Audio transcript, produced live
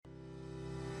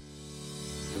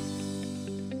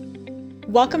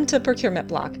Welcome to Procurement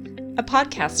Block, a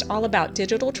podcast all about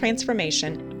digital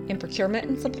transformation in procurement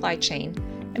and supply chain,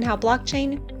 and how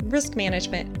blockchain, risk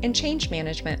management, and change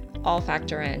management all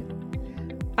factor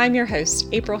in. I'm your host,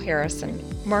 April Harrison,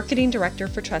 Marketing Director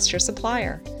for Trust Your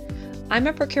Supplier. I'm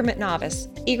a procurement novice,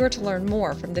 eager to learn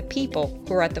more from the people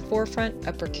who are at the forefront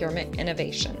of procurement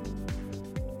innovation.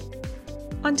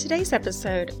 On today's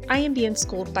episode, I am being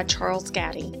schooled by Charles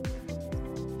Gaddy.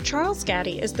 Charles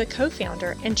Gaddy is the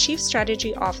co-founder and Chief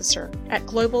Strategy Officer at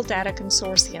Global Data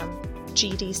Consortium,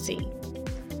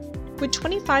 GDC. With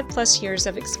 25 plus years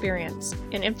of experience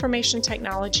in information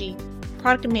technology,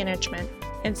 product management,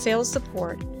 and sales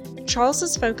support,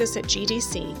 Charles's focus at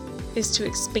GDC is to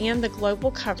expand the global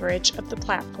coverage of the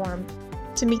platform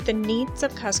to meet the needs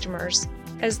of customers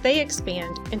as they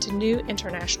expand into new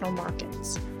international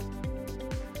markets.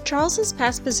 Charles's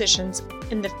past positions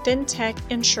in the FinTech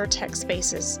and SureTech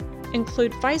spaces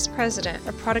include Vice President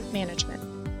of Product Management,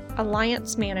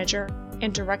 Alliance Manager,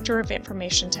 and Director of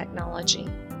Information Technology.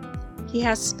 He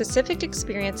has specific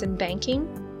experience in banking,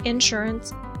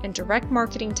 insurance, and direct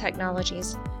marketing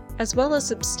technologies, as well as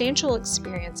substantial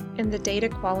experience in the data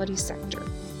quality sector.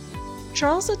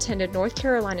 Charles attended North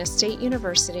Carolina State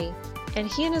University, and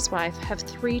he and his wife have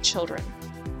 3 children.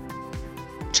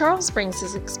 Charles brings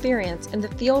his experience in the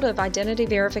field of identity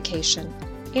verification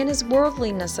and his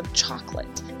worldliness of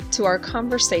chocolate to our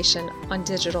conversation on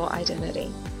digital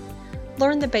identity.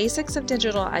 Learn the basics of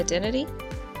digital identity,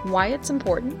 why it's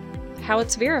important, how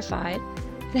it's verified,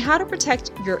 and how to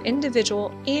protect your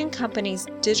individual and company's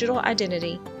digital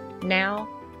identity now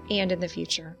and in the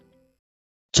future.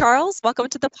 Charles, welcome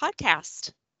to the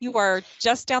podcast. You are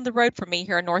just down the road from me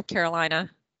here in North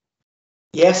Carolina.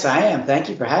 Yes, I am. Thank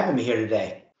you for having me here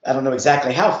today. I don't know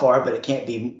exactly how far, but it can't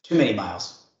be too many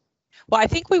miles. Well, I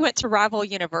think we went to rival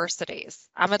universities.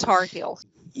 I'm a Tar Heel.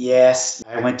 Yes,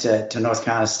 I went to North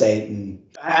Carolina State, and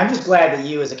I'm just glad that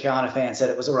you as a Carolina fan said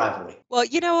it was a rivalry. Well,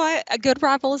 you know what? A good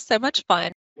rival is so much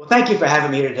fun. Well, thank you for having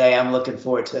me here today. I'm looking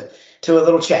forward to a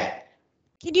little chat.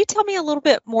 Can you tell me a little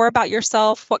bit more about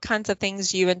yourself? What kinds of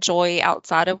things you enjoy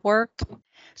outside of work?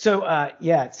 So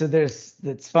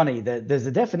it's funny. There's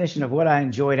a definition of what I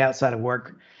enjoyed outside of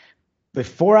work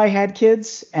before I had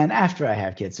kids and after I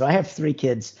have kids. So I have 3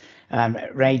 kids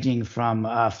ranging from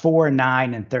 4,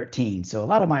 9, and 13. So a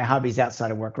lot of my hobbies outside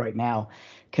of work right now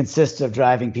consist of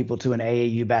driving people to an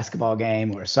AAU basketball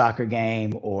game or a soccer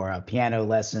game or a piano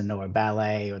lesson or a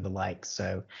ballet or the like.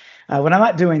 So when I'm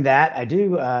not doing that, I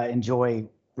do enjoy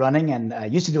running, and I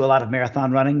used to do a lot of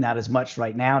marathon running, not as much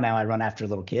right now. Now I run after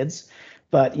little kids.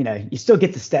 But, you still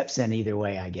get the steps in either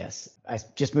way, I guess. I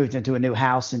just moved into a new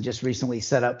house and just recently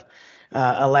set up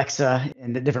Alexa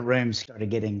in the different rooms, started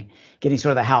getting sort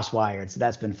of the house wired. So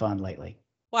that's been fun lately.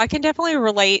 Well, I can definitely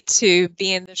relate to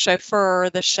being the chauffeur,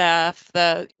 the chef,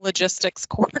 the logistics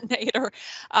coordinator.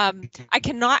 I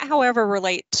cannot, however,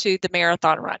 relate to the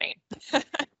marathon running.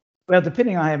 Well,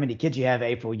 depending on how many kids you have,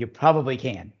 April, you probably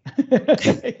can.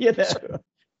 Sure.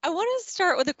 I want to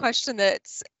start with a question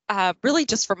that's really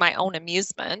just for my own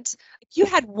amusement. If you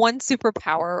had one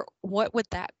superpower, what would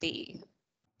that be?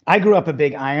 I grew up a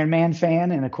big Iron Man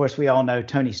fan, and of course we all know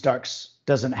Tony Stark's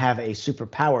doesn't have a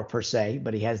superpower per se,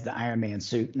 but he has the Iron Man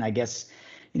suit, and I guess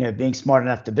being smart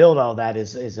enough to build all that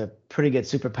is a pretty good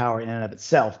superpower in and of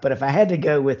itself. But if I had to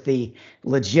go with the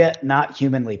legit, not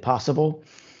humanly possible,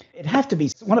 it'd have to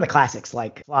be one of the classics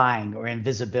like flying or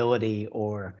invisibility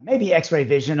or maybe X-ray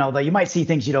vision, although you might see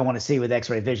things you don't want to see with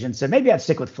X-ray vision, so maybe I'd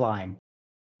stick with flying.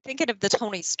 Thinking of the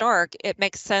Tony Stark, it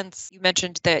makes sense. You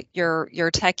mentioned that you're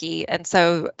techie, and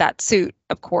so that suit,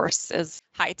 of course, is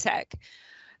high tech.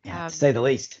 Yeah, to say the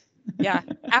least. Yeah.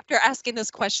 After asking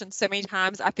this question so many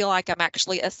times, I feel like I'm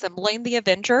actually assembling the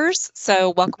Avengers.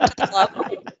 So welcome to the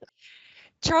club.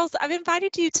 Charles, I've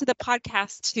invited you to the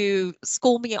podcast to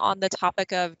school me on the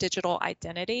topic of digital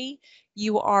identity.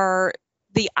 You are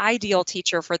the ideal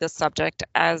teacher for this subject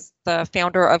as the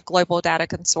founder of Global Data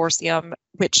Consortium,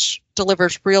 which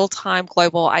delivers real-time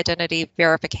global identity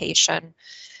verification.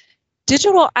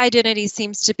 Digital identity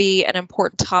seems to be an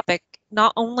important topic,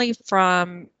 not only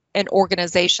from an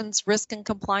organization's risk and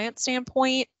compliance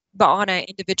standpoint, but on an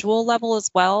individual level as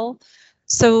well.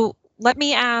 So let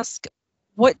me ask,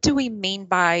 what do we mean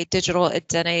by digital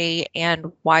identity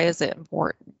and why is it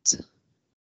important?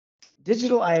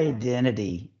 Digital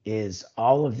identity is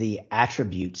all of the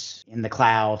attributes in the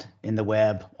cloud, in the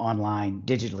web, online,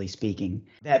 digitally speaking,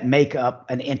 that make up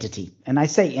an entity. And I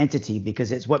say entity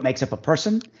because it's what makes up a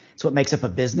person. It's what makes up a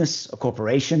business, a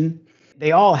corporation.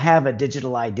 They all have a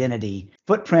digital identity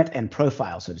footprint and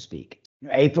profile, so to speak.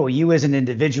 April, you as an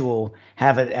individual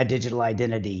have a digital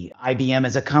identity. IBM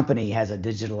as a company has a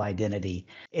digital identity.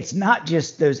 It's not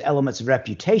just those elements of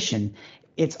reputation,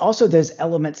 it's also those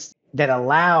elements that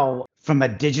allow, from a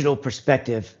digital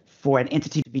perspective, for an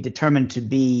entity to be determined to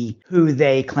be who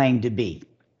they claim to be.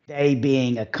 They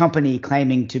being a company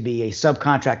claiming to be a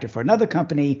subcontractor for another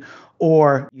company,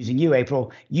 or using you,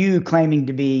 April, you claiming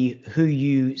to be who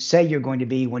you say you're going to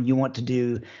be when you want to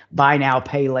do buy now,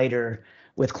 pay later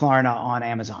with Klarna on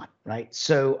Amazon, right?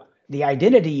 So the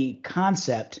identity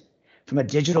concept from a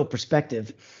digital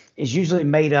perspective is usually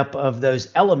made up of those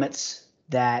elements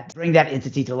that bring that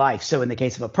entity to life. So in the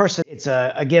case of a person, it's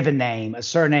a given name, a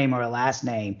surname or a last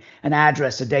name, an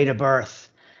address, a date of birth,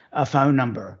 a phone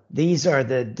number. These are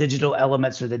the digital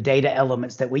elements or the data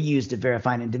elements that we use to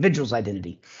verify an individual's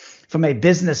identity. From a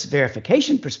business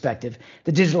verification perspective,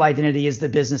 the digital identity is the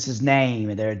business's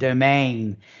name, their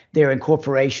domain, their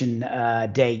incorporation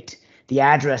date, the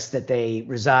address that they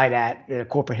reside at, their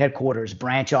corporate headquarters,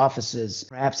 branch offices.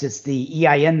 Perhaps it's the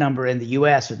EIN number in the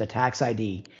US or the tax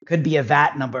ID. Could be a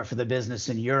VAT number for the business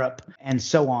in Europe, and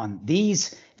so on.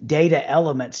 These data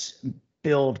elements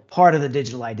build part of the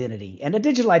digital identity. And a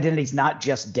digital identity is not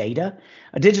just data.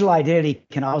 A digital identity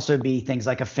can also be things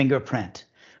like a fingerprint,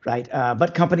 right?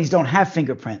 But companies don't have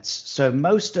fingerprints. So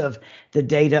most of the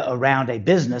data around a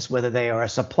business, whether they are a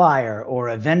supplier or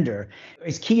a vendor,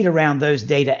 is keyed around those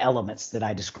data elements that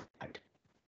I described.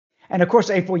 And of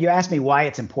course, April, you asked me why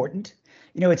it's important.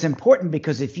 It's important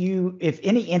because if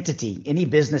any entity, any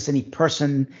business, any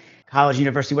person, college,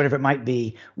 university, whatever it might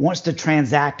be, wants to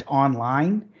transact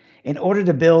online, in order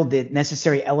to build the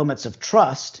necessary elements of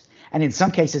trust, and in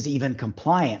some cases even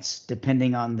compliance,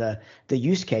 depending on the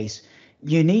use case,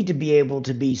 you need to be able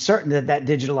to be certain that that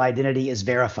digital identity is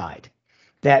verified,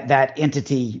 that that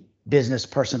entity, business,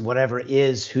 person, whatever,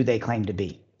 is who they claim to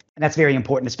be. And that's very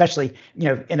important, especially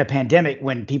in a pandemic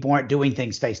when people aren't doing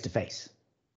things face to face.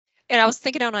 And I was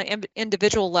thinking on an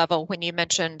individual level when you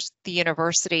mentioned the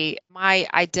university, my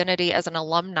identity as an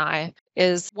alumni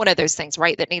is one of those things,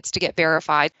 right, that needs to get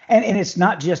verified. And it's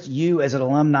not just you as an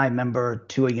alumni member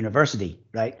to a university,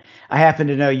 right? I happen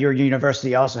to know your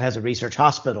university also has a research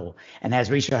hospital and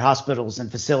has research hospitals and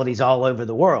facilities all over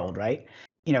the world, right?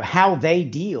 How they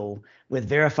deal with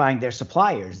verifying their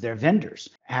suppliers, their vendors,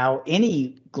 how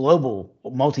any global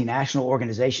multinational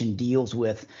organization deals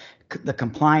with the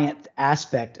compliant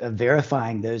aspect of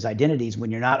verifying those identities when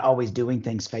you're not always doing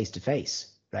things face to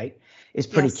face, right, is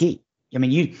pretty key. I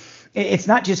mean, it's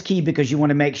not just key because you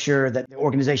want to make sure that the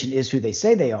organization is who they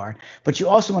say they are, but you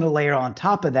also want to layer on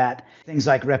top of that things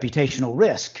like reputational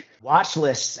risk, watch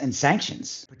lists, and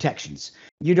sanctions protections.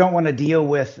 You don't want to deal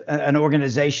with an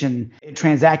organization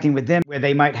transacting with them where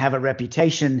they might have a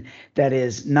reputation that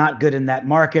is not good in that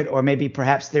market, or maybe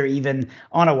perhaps they're even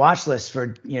on a watch list for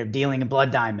dealing in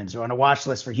blood diamonds, or on a watch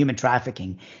list for human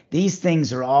trafficking. These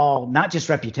things are all not just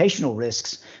reputational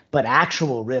risks, but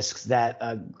actual risks that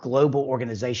a global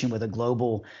organization with a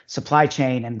global supply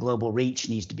chain and global reach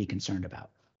needs to be concerned about.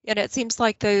 And it seems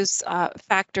like those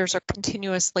factors are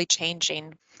continuously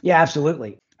changing. Yeah,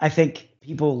 absolutely. I think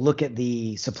people look at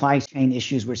the supply chain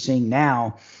issues we're seeing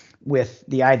now with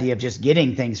the idea of just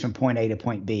getting things from point A to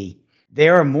point B.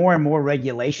 There are more and more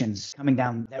regulations coming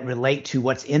down that relate to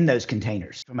what's in those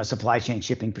containers from a supply chain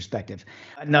shipping perspective.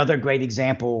 Another great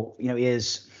example,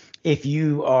 is if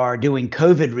you are doing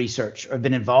COVID research or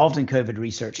been involved in COVID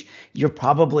research, you're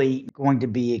probably going to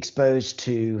be exposed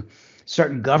to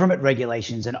certain government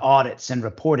regulations and audits and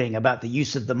reporting about the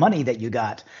use of the money that you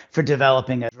got for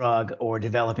developing a drug or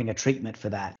developing a treatment for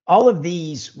that. All of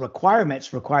these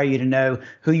requirements require you to know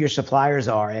who your suppliers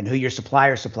are and who your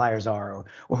suppliers are,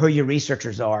 or who your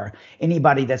researchers are.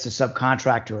 Anybody that's a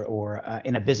subcontractor or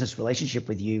in a business relationship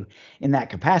with you in that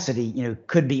capacity,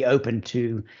 could be open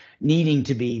to needing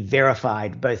to be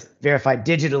verified, both verified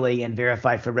digitally and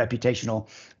verified for reputational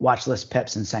watch list,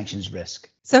 PEPs, and sanctions risk.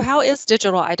 So how is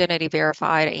digital identity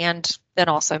verified and then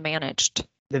also managed?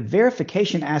 The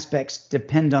verification aspects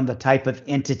depend on the type of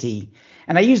entity.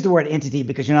 And I use the word entity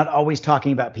because you're not always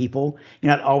talking about people.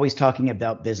 You're not always talking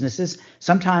about businesses.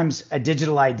 Sometimes a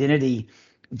digital identity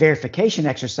verification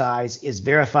exercise is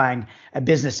verifying a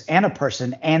business and a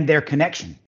person and their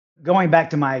connection. Going back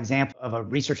to my example of a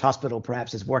research hospital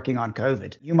perhaps is working on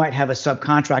COVID. You might have a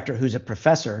subcontractor who's a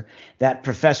professor. That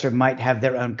professor might have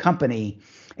their own company,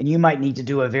 and you might need to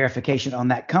do a verification on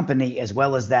that company as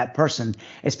well as that person,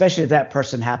 especially if that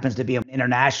person happens to be an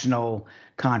international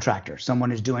contractor, someone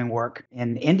who's doing work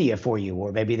in India for you,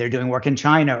 or maybe they're doing work in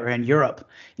China or in Europe.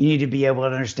 You need to be able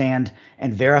to understand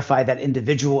and verify that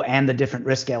individual and the different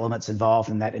risk elements involved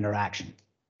in that interaction.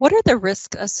 What are the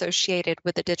risks associated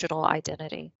with a digital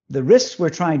identity? The risks we're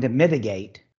trying to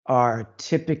mitigate are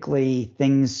typically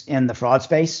things in the fraud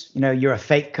space. You're a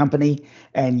fake company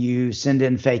and you send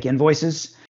in fake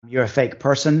invoices. You're a fake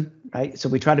person, right? So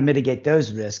we try to mitigate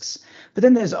those risks. But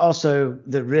then there's also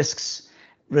the risks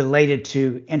related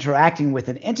to interacting with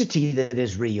an entity that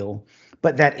is real,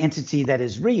 but that entity that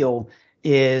is real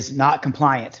is not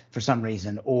compliant for some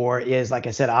reason, or is, like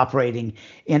I said, operating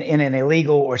in an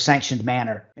illegal or sanctioned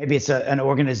manner. Maybe it's an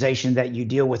organization that you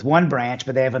deal with one branch,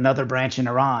 but they have another branch in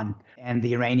Iran, and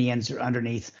the Iranians are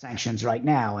underneath sanctions right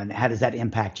now. And how does that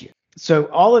impact you? So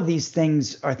all of these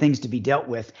things are things to be dealt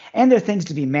with, and they're things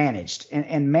to be managed.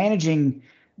 And managing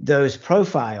those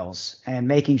profiles and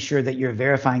making sure that you're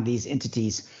verifying these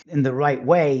entities in the right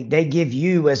way, they give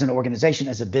you as an organization,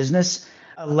 as a business,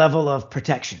 a level of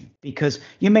protection, because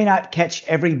you may not catch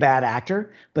every bad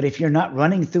actor, but if you're not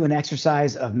running through an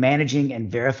exercise of managing and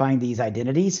verifying these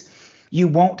identities, you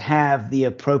won't have the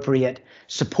appropriate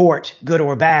support, good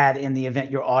or bad, in the event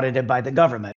you're audited by the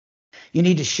government. You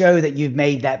need to show that you've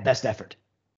made that best effort.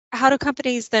 How do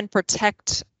companies then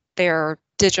protect their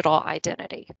digital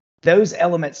identity? Those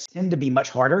elements tend to be much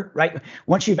harder, right?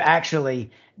 Once you've actually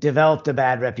developed a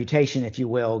bad reputation, if you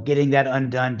will, getting that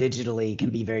undone digitally can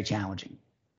be very challenging.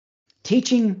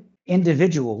 Teaching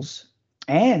individuals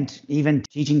and even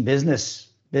teaching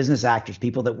business actors,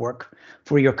 people that work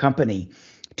for your company,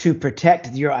 to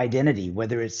protect your identity,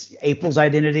 whether it's April's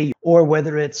identity or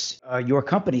whether it's your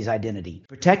company's identity.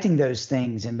 Protecting those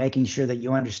things and making sure that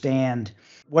you understand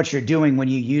what you're doing when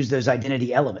you use those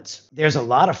identity elements. There's a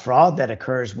lot of fraud that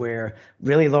occurs where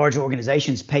really large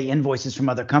organizations pay invoices from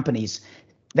other companies.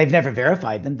 They've never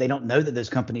verified them. They don't know that those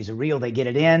companies are real. They get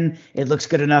it in, it looks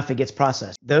good enough, it gets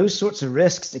processed. Those sorts of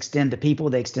risks extend to people,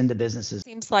 they extend to businesses.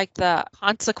 Seems like the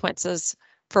consequences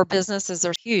for businesses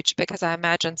are huge, because I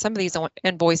imagine some of these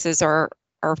invoices are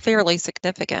fairly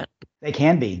significant. They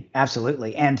can be,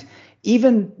 absolutely. And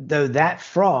even though that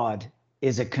fraud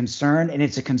is a concern, and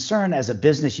it's a concern as a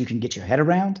business you can get your head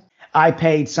around, I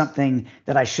paid something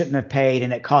that I shouldn't have paid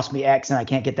and it cost me X and I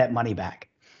can't get that money back.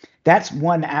 That's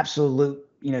one absolute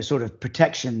sort of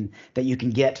protection that you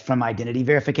can get from identity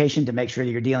verification, to make sure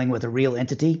that you're dealing with a real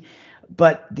entity.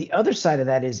 But the other side of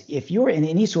that is, if you're in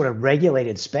any sort of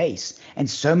regulated space, and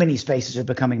so many spaces are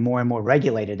becoming more and more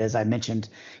regulated, as I mentioned,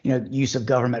 use of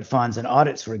government funds and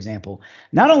audits, for example,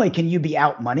 not only can you be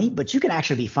out money, but you can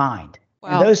actually be fined. Wow.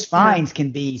 And those fines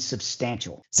can be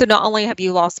substantial. So not only have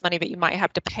you lost money, but you might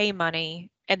have to pay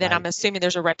money. And then I'm assuming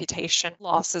there's a reputation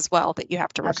loss as well that you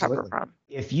have to recover from.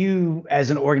 If you, as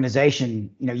an organization,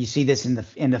 you see this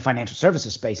in the financial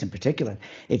services space in particular.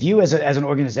 If you, as an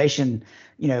organization,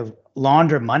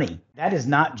 launder money, that is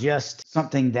not just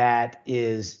something that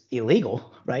is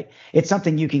illegal, right? It's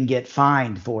something you can get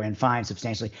fined for, and fined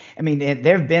substantially. I mean,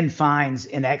 there have been fines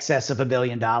in excess of $1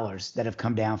 billion that have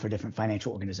come down for different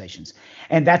financial organizations.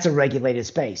 And that's a regulated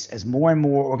space. As more and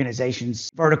more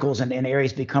organizations, verticals, and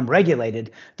areas become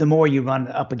regulated, the more you run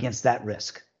up against that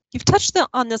risk. You've touched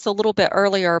on this a little bit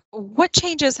earlier. What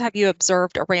changes have you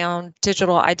observed around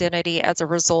digital identity as a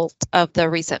result of the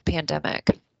recent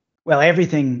pandemic? Well,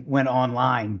 everything went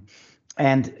online.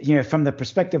 And, from the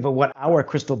perspective of what our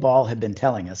crystal ball had been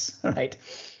telling us, right,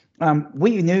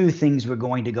 we knew things were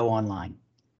going to go online.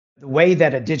 The way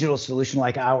that a digital solution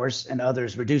like ours and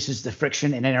others reduces the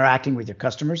friction in interacting with your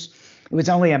customers, it was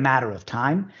only a matter of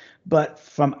time. But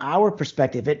from our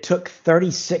perspective, it took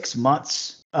 36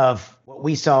 months of what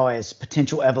we saw as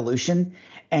potential evolution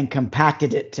and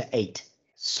compacted it to 8.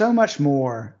 So much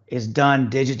more is done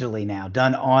digitally now,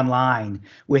 done online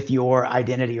with your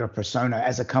identity or persona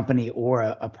as a company or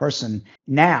a person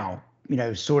now,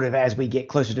 sort of as we get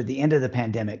closer to the end of the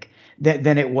pandemic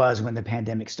than it was when the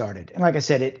pandemic started. And like I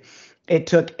said, it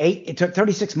took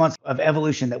 36 months of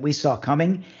evolution that we saw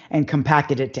coming and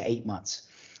compacted it to 8 months.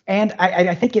 And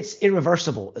I think it's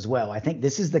irreversible as well. I think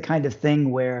this is the kind of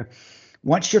thing where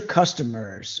once your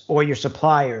customers or your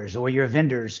suppliers or your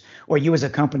vendors or you as a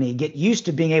company get used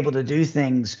to being able to do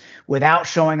things without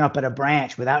showing up at a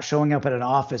branch, without showing up at an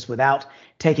office, without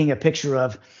taking a picture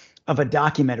of a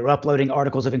document or uploading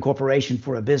articles of incorporation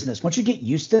for a business, once you get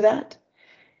used to that,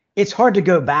 it's hard to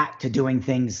go back to doing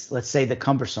things, let's say, the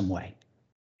cumbersome way.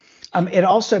 It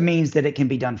also means that it can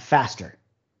be done faster.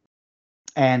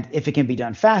 And if it can be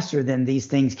done faster, then these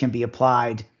things can be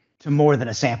applied to more than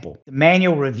a sample. The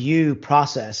manual review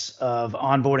process of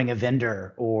onboarding a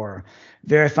vendor or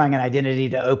verifying an identity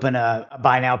to open a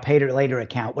buy now, pay later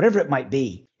account, whatever it might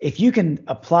be. If you can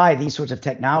apply these sorts of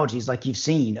technologies like you've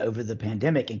seen over the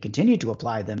pandemic and continue to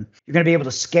apply them, you're going to be able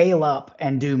to scale up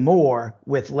and do more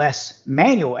with less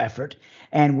manual effort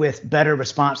and with better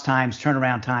response times,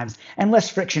 turnaround times, and less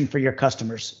friction for your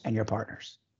customers and your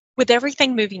partners. With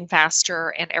everything moving faster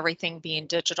and everything being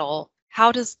digital,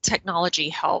 how does technology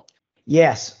help?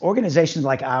 Yes, organizations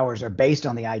like ours are based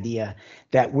on the idea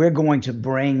that we're going to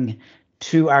bring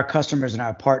to our customers and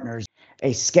our partners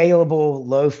a scalable,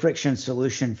 low friction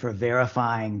solution for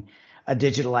verifying a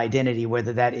digital identity,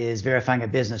 whether that is verifying a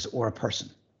business or a person,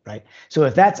 right? So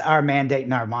if that's our mandate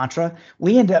and our mantra,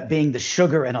 we end up being the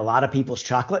sugar in a lot of people's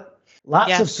chocolate.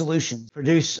 Lots of solutions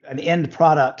produce an end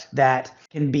product that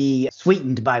can be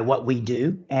sweetened by what we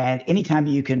do. And anytime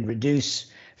you can reduce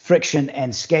friction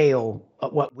and scale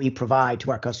of what we provide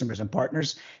to our customers and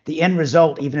partners, the end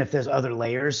result, even if there's other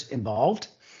layers involved,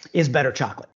 is better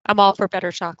chocolate. I'm all for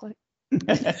better chocolate.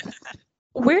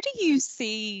 Where do you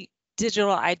see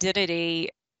digital identity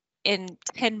in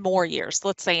 10 more years,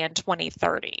 let's say in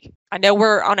 2030? I know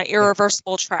we're on an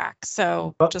irreversible track,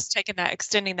 so just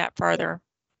extending that further.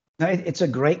 It's a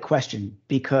great question,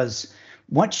 because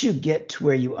once you get to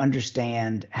where you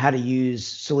understand how to use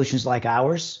solutions like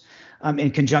ours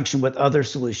in conjunction with other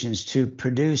solutions to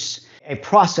produce a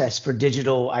process for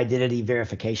digital identity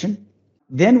verification,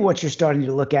 then what you're starting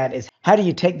to look at is how do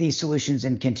you take these solutions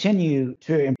and continue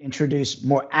to introduce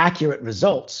more accurate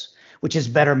results, which is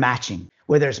better matching,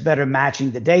 whether it's better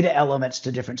matching the data elements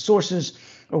to different sources,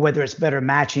 or whether it's better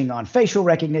matching on facial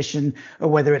recognition, or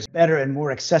whether it's better and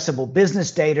more accessible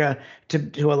business data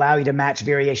to allow you to match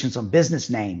variations on business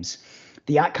names.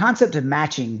 The concept of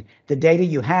matching the data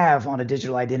you have on a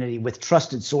digital identity with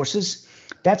trusted sources,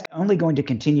 that's only going to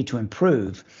continue to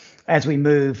improve as we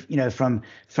move,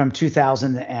 from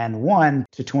 2001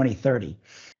 to 2030.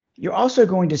 You're also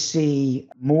going to see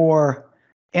more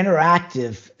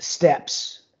interactive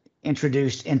steps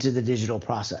introduced into the digital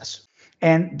process.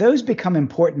 And those become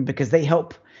important because they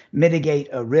help mitigate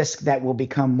a risk that will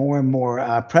become more and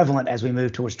more prevalent as we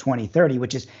move towards 2030,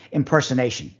 which is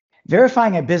impersonation.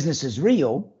 Verifying a business is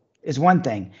real is one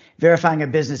thing. Verifying a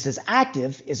business is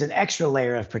active is an extra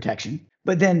layer of protection.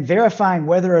 But then verifying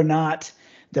whether or not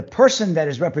the person that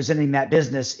is representing that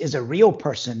business is a real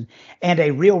person and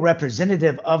a real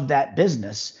representative of that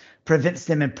business prevents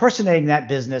them impersonating that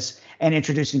business and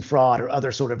introducing fraud or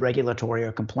other sort of regulatory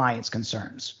or compliance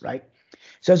concerns, right?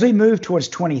 So as we move towards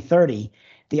 2030,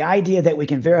 the idea that we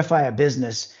can verify a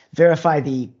business, verify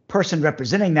the person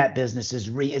representing that business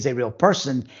is a real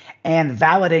person, and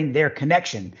validating their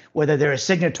connection, whether they're a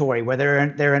signatory,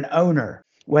 whether they're an owner,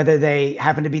 whether they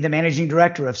happen to be the managing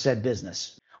director of said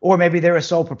business, or maybe they're a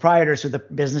sole proprietor, so the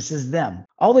business is them.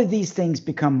 All of these things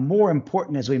become more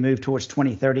important as we move towards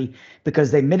 2030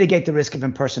 because they mitigate the risk of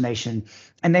impersonation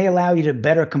and they allow you to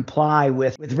better comply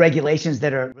with regulations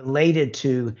that are related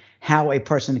to how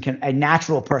a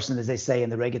natural person, as they say in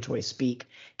the regulatory speak,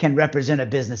 can represent a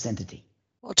business entity.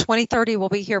 Well, 2030 will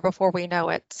be here before we know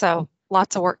it, so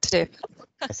lots of work to do.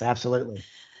 Yes, absolutely.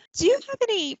 Do you have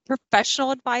any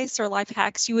professional advice or life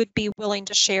hacks you would be willing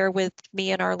to share with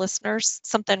me and our listeners?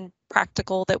 Something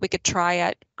practical that we could try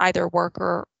at either work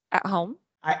or at home?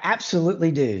 I absolutely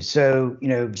do. So,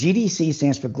 GDC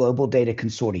stands for Global Data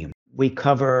Consortium. We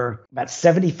cover about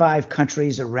 75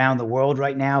 countries around the world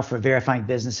right now for verifying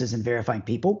businesses and verifying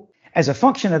people. As a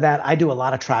function of that, I do a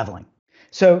lot of traveling.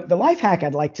 So the life hack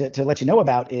I'd like to let you know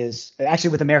about is actually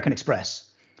with American Express.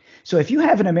 So if you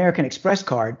have an American Express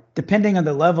card, depending on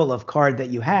the level of card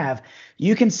that you have,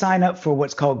 you can sign up for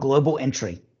what's called Global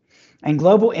Entry. And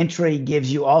Global Entry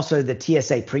gives you also the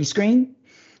TSA pre-screen,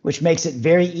 which makes it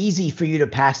very easy for you to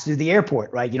pass through the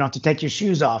airport, right? You don't have to take your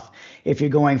shoes off if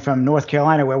you're going from North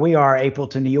Carolina, where we are, April,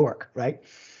 to New York, right?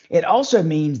 It also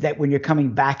means that when you're coming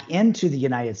back into the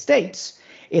United States,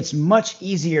 it's much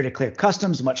easier to clear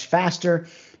customs, much faster.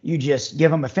 You just give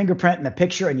them a fingerprint and a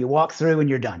picture and you walk through and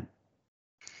you're done.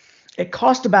 It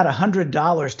costs about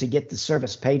 $100 to get the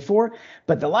service paid for,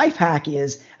 but the life hack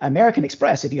is American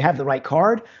Express, if you have the right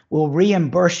card, will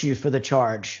reimburse you for the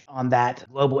charge on that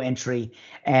Global Entry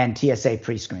and TSA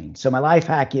pre-screen. So my life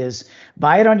hack is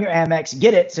buy it on your Amex,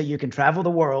 get it so you can travel the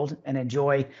world and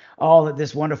enjoy all that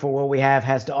this wonderful world we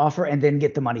has to offer, and then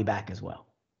get the money back as well.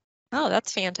 Oh,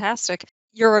 that's fantastic.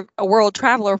 You're a world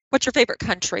traveler. What's your favorite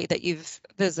country that you've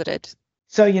visited?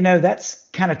 So, that's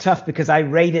kind of tough because I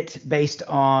rate it based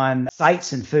on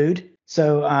sights and food.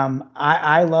 So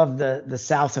I love the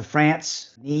south of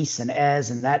France, Nice and Aix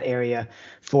and that area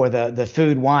for the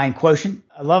food wine quotient.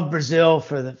 I love Brazil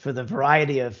for the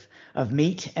variety of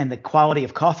meat and the quality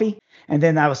of coffee. And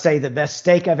then I would say the best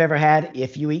steak I've ever had,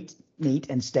 if you eat meat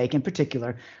and steak in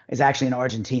particular, is actually in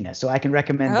Argentina. So I can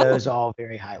recommend Oh, those all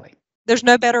very highly. there's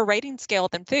no better rating scale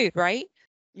than food, right?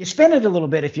 You spin it a little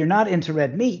bit. If you're not into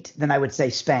red meat, then I would say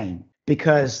Spain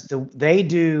because they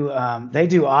do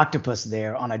octopus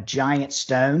there on a giant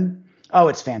stone. Oh,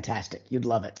 it's fantastic. You'd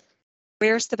love it.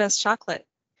 Where's the best chocolate?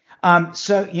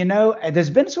 So there's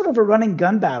been sort of a running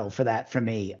gun battle for that for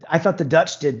me. I thought the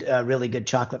Dutch did really good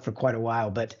chocolate for quite a while,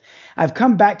 but I've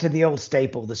come back to the old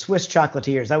staple, the Swiss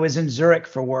chocolatiers. I was in Zurich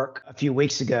for work a few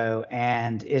weeks ago,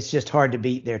 and it's just hard to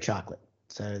beat their chocolate.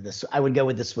 So I would go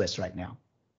with the Swiss right now.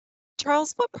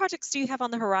 Charles, what projects do you have on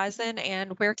the horizon,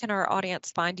 and where can our audience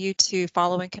find you to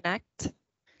follow and connect?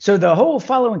 So the whole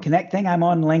follow and connect thing, I'm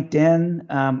on LinkedIn.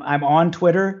 I'm on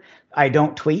Twitter. I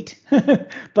don't tweet,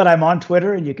 but I'm on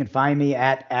Twitter, and you can find me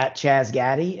at Chaz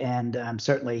Gaddy, and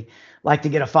certainly like to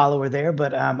get a follower there.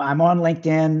 But I'm on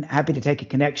LinkedIn. Happy to take a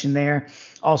connection there.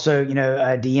 Also, a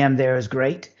DM there is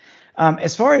great.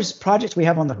 As far as projects we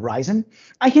have on the horizon,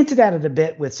 I hinted at it a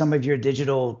bit with some of your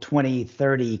digital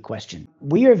 2030 question.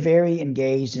 We are very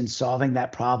engaged in solving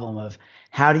that problem of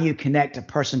how do you connect a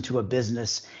person to a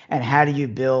business and how do you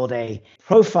build a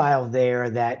profile there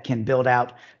that can build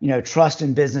out, trust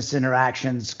in business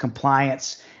interactions,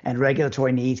 compliance and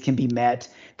regulatory needs can be met.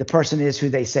 The person is who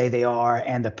they say they are,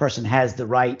 and the person has the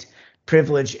right,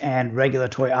 privilege, and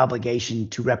regulatory obligation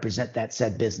to represent that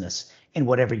said business in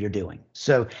whatever you're doing.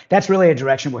 So that's really a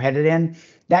direction we're headed in.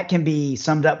 That can be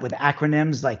summed up with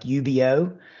acronyms like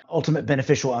UBO, ultimate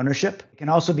beneficial ownership. It can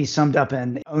also be summed up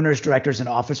in owners, directors, and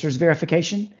officers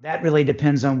verification. That really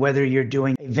depends on whether you're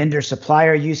doing a vendor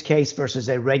supplier use case versus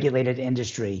a regulated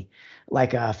industry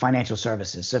like financial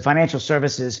services. So financial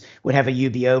services would have a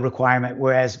UBO requirement,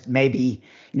 whereas maybe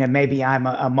I'm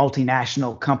a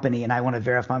multinational company and I want to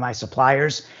verify my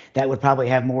suppliers. That would probably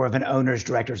have more of an owners,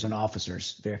 directors, and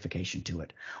officers verification to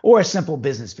it, or a simple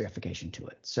business verification to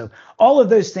it. So all of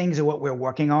those things are what we're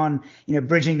working on,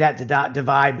 bridging that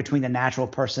divide between the natural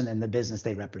person and the business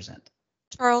they represent.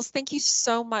 Charles, thank you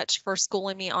so much for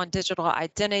schooling me on digital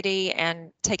identity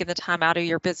and taking the time out of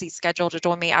your busy schedule to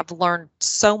join me. I've learned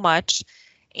so much.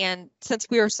 And since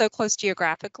we are so close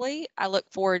geographically, I look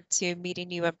forward to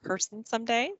meeting you in person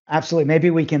someday. Absolutely. Maybe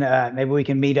we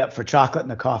can meet up for chocolate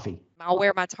and a coffee. I'll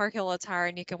wear my Tar Heel attire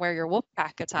and you can wear your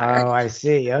Wolfpack attire. Oh, I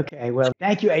see. Okay. Well,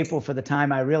 thank you, April, for the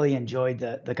time. I really enjoyed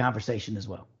the conversation as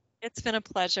well. It's been a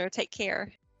pleasure. Take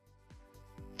care.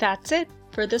 That's it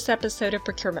for this episode of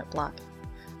Procurement Block.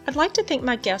 I'd like to thank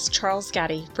my guest, Charles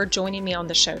Gaddy, for joining me on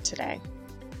the show today.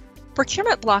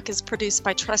 Procurement Block is produced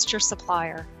by Trust Your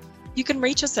Supplier. You can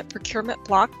reach us at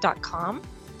procurementblock.com.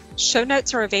 Show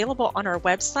notes are available on our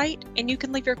website, and you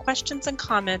can leave your questions and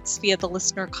comments via the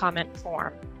listener comment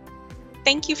form.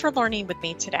 Thank you for learning with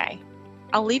me today.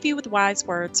 I'll leave you with wise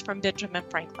words from Benjamin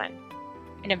Franklin.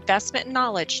 An investment in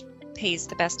knowledge pays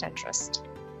the best interest.